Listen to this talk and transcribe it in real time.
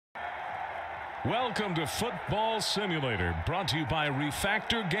Welcome to Football Simulator, brought to you by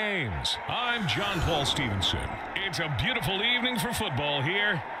Refactor Games. I'm John Paul Stevenson. It's a beautiful evening for football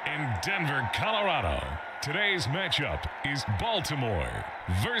here in Denver, Colorado. Today's matchup is Baltimore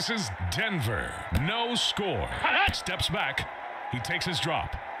versus Denver. No score. Steps back. He takes his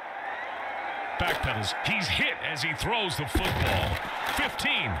drop. Backpedals. He's hit as he throws the football.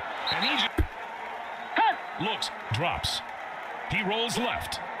 15. And he looks, drops. He rolls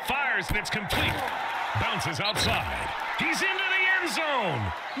left. Fires, and it's complete. Bounces outside. He's into the end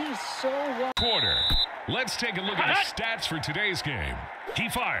zone. He's so wide. Quarter. Let's take a look at the stats for today's game. He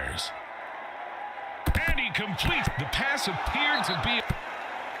fires. And he completes. The pass appeared to be...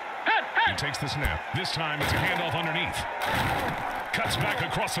 He takes the snap. This time it's a handoff underneath. Cuts back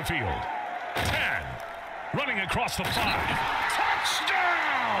across the field. 10. Running across the 5.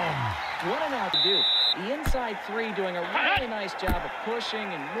 Touchdown! What an out to do. The inside three doing a really nice job of pushing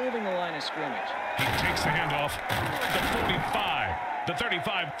and moving the line of scrimmage. He takes the handoff. The 45, the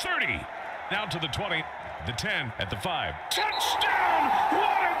 35, 30. Now to the 20, the 10 at the 5. Touchdown!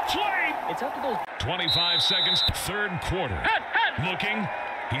 What a play! It's up to those 25 seconds, third quarter. Looking,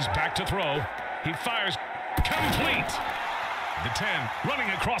 he's back to throw. He fires, complete. The 10, running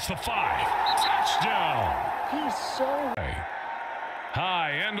across the 5. Touchdown! He's so...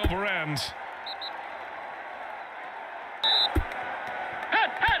 High end over end.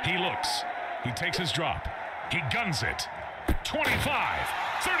 He looks. He takes his drop. He guns it. 25,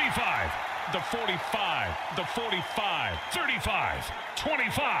 35, the 45, the 45, 35,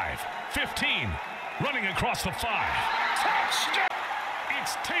 25, 15, running across the 5. Touchdown!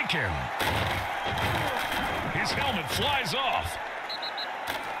 It's taken. His helmet flies off.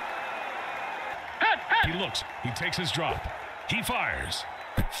 He looks. He takes his drop. He fires.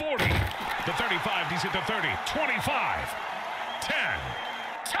 40, the 35, he's at the 30, 25, 10.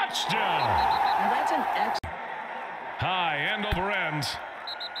 Touchdown! Now that's an excellent... High end over end.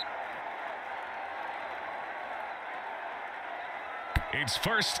 It's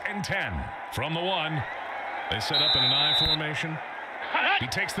 1st and 10 from the 1. They set up in an I formation. He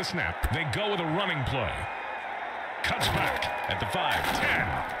takes the snap. They go with a running play. Cuts back at the 5,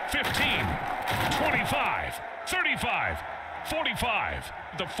 10, 15, 25, 35, 45,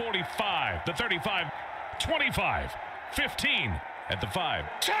 the 45, the 35, 25, 15 at the 5.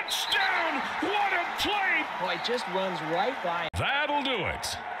 Touchdown! What a play! Boy, it just runs right by. That'll do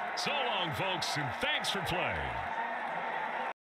it. So long, folks, and thanks for playing.